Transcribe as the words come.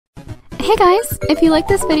Hey guys, if you like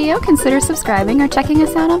this video, consider subscribing or checking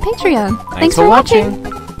us out on Patreon. Thanks for watching!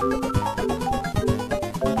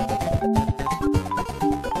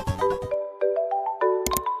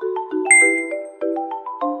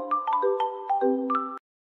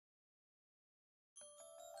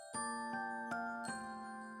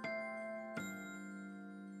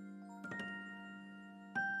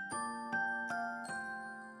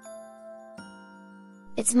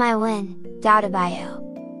 It's my win, Doujinshi.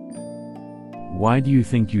 Why do you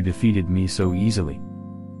think you defeated me so easily?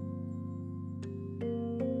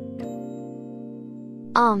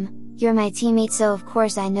 You're my teammate, so of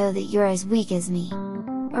course I know that you're as weak as me.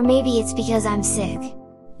 Or maybe it's because I'm sick.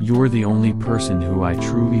 You're the only person who I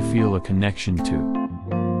truly feel a connection to.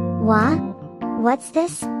 What? What's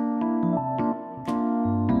this?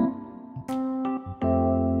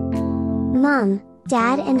 Mom,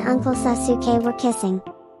 Dad and Uncle Sasuke were kissing.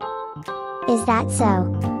 Is that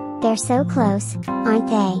so? They're so close, aren't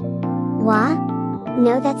they? What?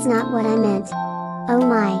 No, that's not what I meant. Oh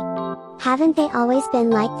my. Haven't they always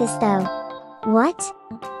been like this though? What?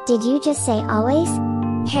 Did you just say always?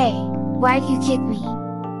 Hey, why'd you kick me?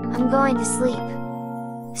 I'm going to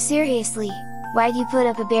sleep. Seriously, why'd you put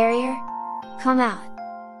up a barrier? Come out.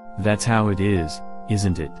 That's how it is,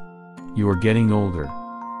 isn't it? You're getting older.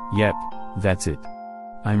 Yep, that's it.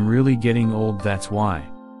 I'm really getting old, that's why.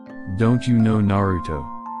 Don't you know, Naruto?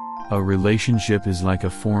 A relationship is like a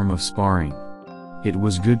form of sparring. It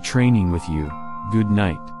was good training with you, good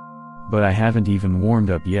night. But I haven't even warmed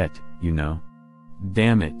up yet, you know.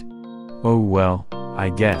 Damn it. Oh well, I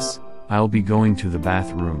guess, I'll be going to the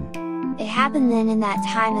bathroom. It happened then in that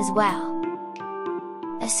time as well.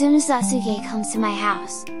 As soon as Sasuke comes to my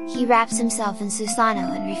house, he wraps himself in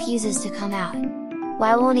Susanoo and refuses to come out.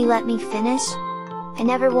 Why won't he let me finish? I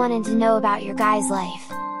never wanted to know about your guy's life.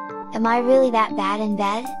 Am I really that bad in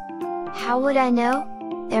bed? How would I know?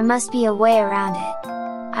 There must be a way around it.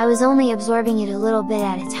 I was only absorbing it a little bit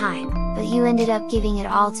at a time, but you ended up giving it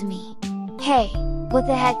all to me. Hey, what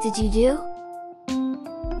the heck did you do?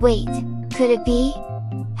 Wait, could it be?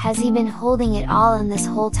 Has he been holding it all in this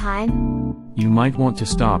whole time? You might want to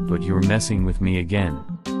stop, but you're messing with me again.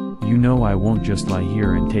 You know I won't just lie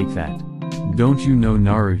here and take that. Don't you know,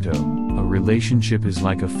 Naruto, a relationship is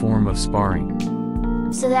like a form of sparring.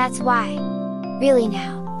 So that's why. Really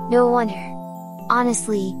now, no wonder.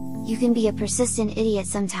 Honestly, you can be a persistent idiot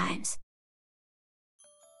sometimes.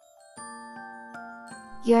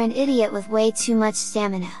 You're an idiot with way too much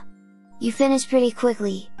stamina. You finish pretty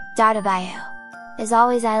quickly, Doujinshi. As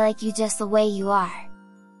always, I like you just the way you are.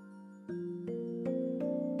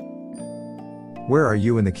 Where are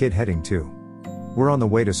you and the kid heading to? We're on the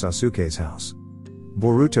way to Sasuke's house.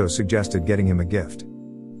 Boruto suggested getting him a gift.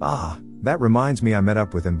 Ah, that reminds me, I met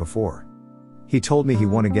up with him before. He told me he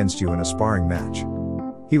won against you in a sparring match.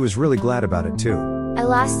 He was really glad about it too. I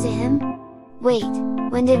lost to him? Wait,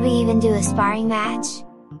 when did we even do a sparring match?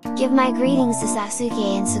 Give my greetings to Sasuke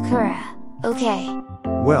and Sakura, okay?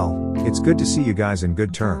 Well, it's good to see you guys in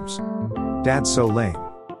good terms. Dad's so lame.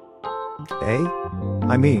 Eh?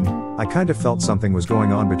 I mean, I kind of felt something was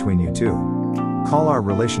going on between you two. Call our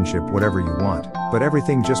relationship whatever you want, but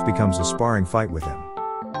everything just becomes a sparring fight with him.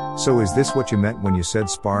 So is this what you meant when you said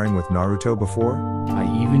sparring with Naruto before? I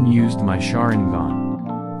even used my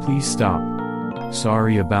Sharingan. Please stop.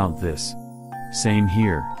 Sorry about this. Same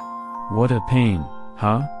here. What a pain,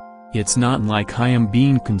 huh? It's not like I am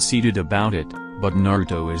being conceited about it, but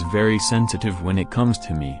Naruto is very sensitive when it comes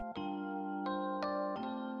to me.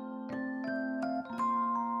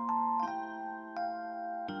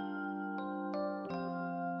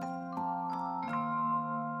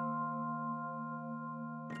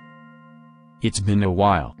 It's been a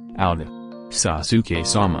while, Alda.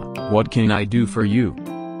 Sasuke-sama, what can I do for you?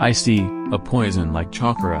 I see, a poison-like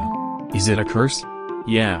chakra. Is it a curse?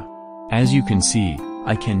 Yeah. As you can see,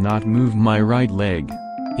 I cannot move my right leg.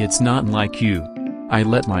 It's not like you. I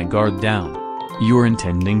let my guard down. You're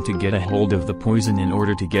intending to get a hold of the poison in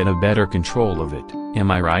order to get a better control of it,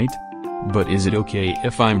 am I right? But is it okay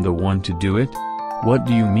if I'm the one to do it? What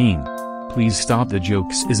do you mean? Please stop the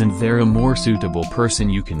jokes. Isn't there a more suitable person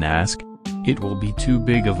you can ask? It will be too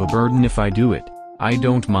big of a burden if I do it. I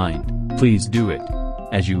don't mind, please do it.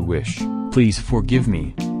 As you wish. Please forgive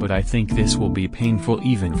me, but I think this will be painful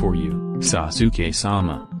even for you,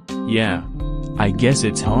 Sasuke-sama. Yeah. I guess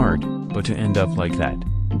it's hard, but to end up like that.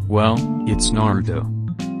 Well, it's Naruto.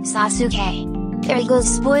 Sasuke. There he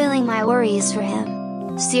goes, spoiling my worries for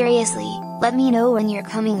him. Seriously, let me know when you're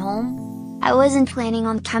coming home? I wasn't planning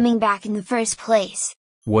on coming back in the first place.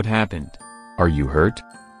 What happened? Are you hurt?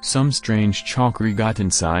 Some strange chakra got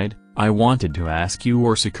inside? I wanted to ask you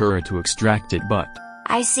or Sakura to extract it, but...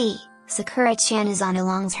 I see, Sakura-chan is on a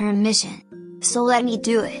long-term mission. So let me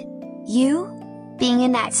do it. You? Being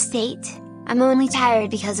in that state? I'm only tired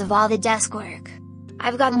because of all the desk work.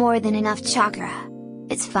 I've got more than enough chakra.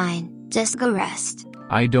 It's fine, just go rest.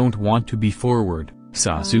 I don't want to be forward,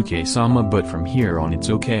 Sasuke-sama, but from here on it's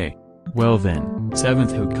okay. Well then,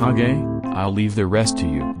 7th Hokage, I'll leave the rest to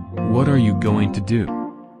you. What are you going to do?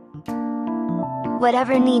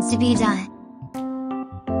 Whatever needs to be done.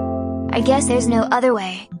 I guess there's no other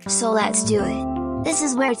way, so let's do it. This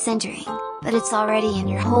is where it's entering, but it's already in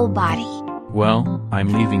your whole body. Well, I'm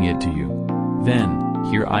leaving it to you. Then,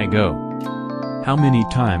 here I go. How many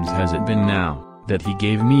times has it been now, that he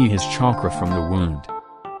gave me his chakra from the wound?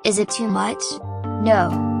 Is it too much?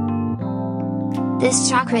 No. This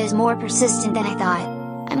chakra is more persistent than I thought.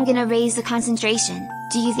 I'm gonna raise the concentration.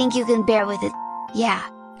 Do you think you can bear with it? Yeah.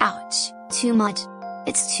 Ouch. Too much.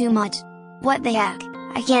 It's too much. What the heck?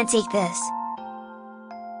 I can't take this.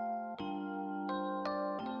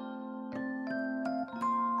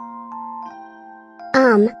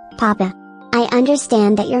 Papa. I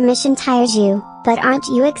understand that your mission tires you, but aren't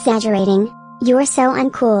you exaggerating? You are so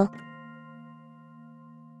uncool.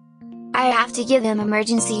 I have to give him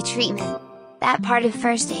emergency treatment. That part of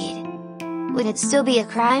first aid. Would it still be a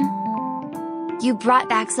crime? You brought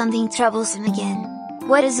back something troublesome again.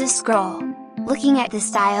 What is this scroll? Looking at the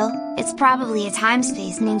style, it's probably a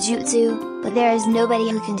time-space ninjutsu, but there is nobody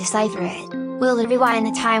who can decipher it. Will it rewind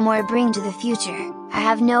the time or bring to the future? I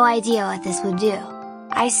have no idea what this would do.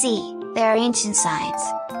 I see, there are ancient signs.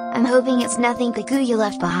 I'm hoping it's nothing Kaguya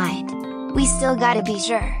left behind. We still gotta be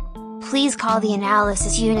sure. Please call the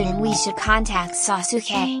analysis unit and we should contact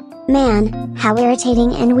Sasuke. Man, how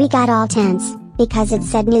irritating, and we got all tense, because it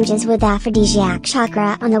said ninjas with aphrodisiac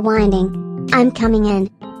chakra on the winding. I'm coming in.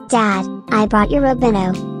 Dad, I brought your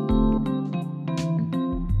Robino.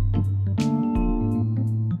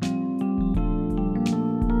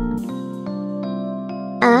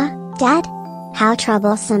 Dad? How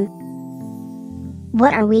troublesome.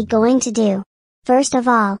 What are we going to do? First of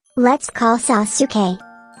all, let's call Sasuke.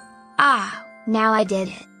 Ah, now I did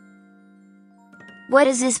it. What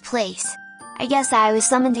is this place? I guess I was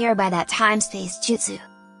summoned here by that time-space jutsu.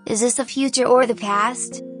 Is this the future or the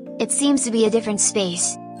past? It seems to be a different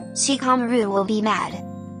space. Shikamaru will be mad.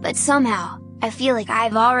 But somehow, I feel like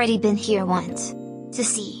I've already been here once. To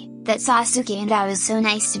see, that Sasuke and I was so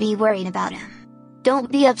nice to be worried about him.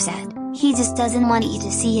 Don't be upset, he just doesn't want you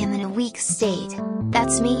to see him in a weak state.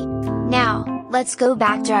 That's me. Now, let's go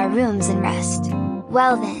back to our rooms and rest.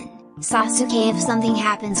 Well then, Sasuke, if something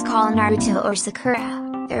happens, call Naruto or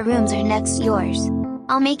Sakura. Their rooms are next to yours.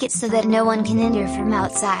 I'll make it so that no one can enter from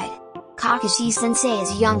outside. Kakashi-sensei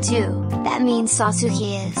is young too, that means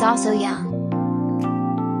Sasuke is also young.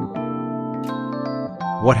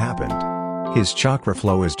 What happened? His chakra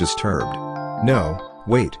flow is disturbed. No,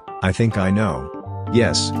 wait, I think I know.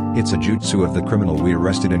 Yes, it's a jutsu of the criminal we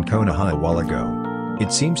arrested in Konoha a while ago.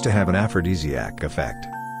 It seems to have an aphrodisiac effect.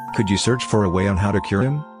 Could you search for a way on how to cure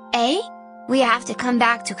him? We have to come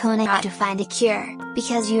back to Konoha to find a cure,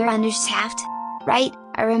 because you're understaffed? Right,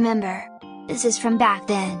 I remember. This is from back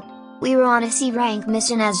then. We were on a C-rank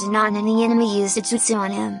mission as Janan and the enemy used a jutsu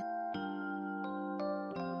on him.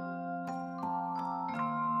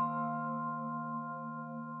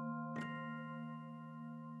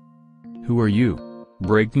 Who are you?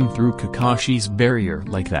 Breaking through Kakashi's barrier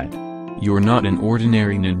like that? You're not an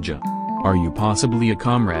ordinary ninja. Are you possibly a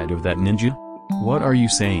comrade of that ninja? What are you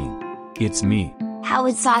saying? It's me. How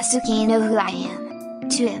would Sasuke know who I am?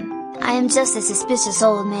 To him, I am just a suspicious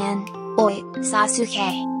old man. Oi,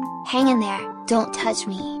 Sasuke. Hang in there, don't touch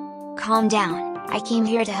me. Calm down, I came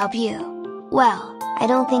here to help you. Well, I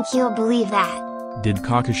don't think he'll believe that. Did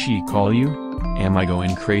Kakashi call you? Am I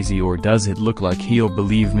going crazy, or does it look like he'll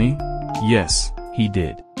believe me? Yes, he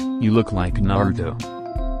did. You look like Naruto.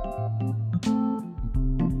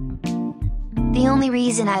 The only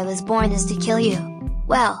reason I was born is to kill you.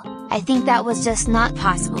 Well, I think that was just not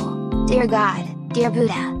possible. Dear God, dear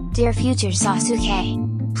Buddha, dear future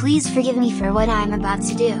Sasuke. Please forgive me for what I'm about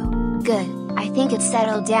to do. Good, I think it's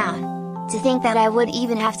settled down. To think that I would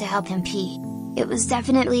even have to help him pee. It was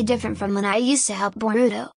definitely different from when I used to help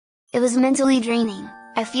Boruto. It was mentally draining.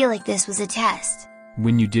 I feel like this was a test.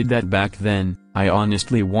 When you did that back then, I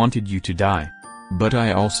honestly wanted you to die. But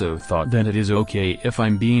I also thought that it is okay if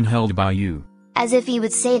I'm being held by you. As if he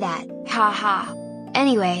would say that, haha.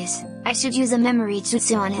 Anyways, I should use a memory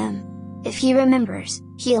jutsu on him. If he remembers,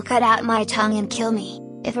 he'll cut out my tongue and kill me,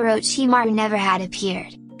 if Orochimaru never had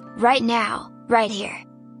appeared. Right now, right here.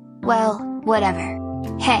 Well, whatever.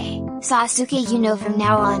 Hey, Sasuke, you know from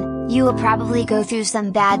now on, You will probably go through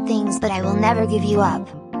some bad things, but I will never give you up.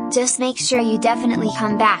 Just make sure you definitely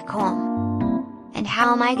come back home. And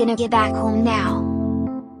how am I gonna get back home now?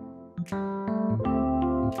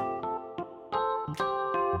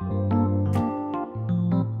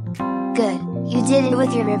 Good, you did it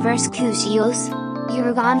with your reverse Kushiyos. You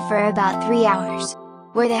were gone for about 3 hours.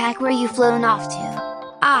 Where the heck were you flown off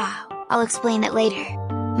to? Ah, I'll explain it later.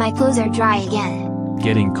 My clothes are dry again.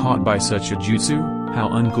 Getting caught by such a jutsu? How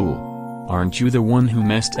uncool. Aren't you the one who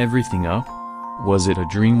messed everything up? Was it a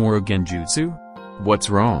dream or a genjutsu? What's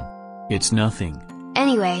wrong? It's nothing.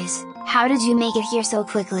 Anyways, how did you make it here so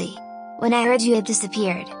quickly? When I heard you had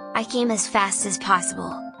disappeared, I came as fast as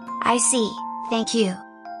possible. I see, thank you.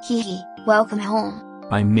 Hehe, welcome home.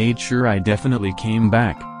 I made sure I definitely came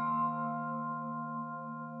back.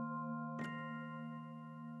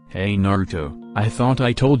 Hey Naruto, I thought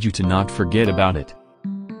I told you to not forget about it.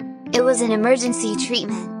 It was an emergency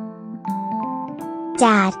treatment.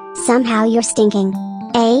 Dad, somehow you're stinking.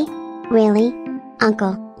 Eh? Really?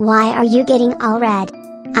 Uncle, why are you getting all red?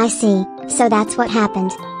 I see, so that's what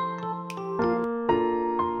happened.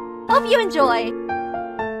 Hope you enjoy!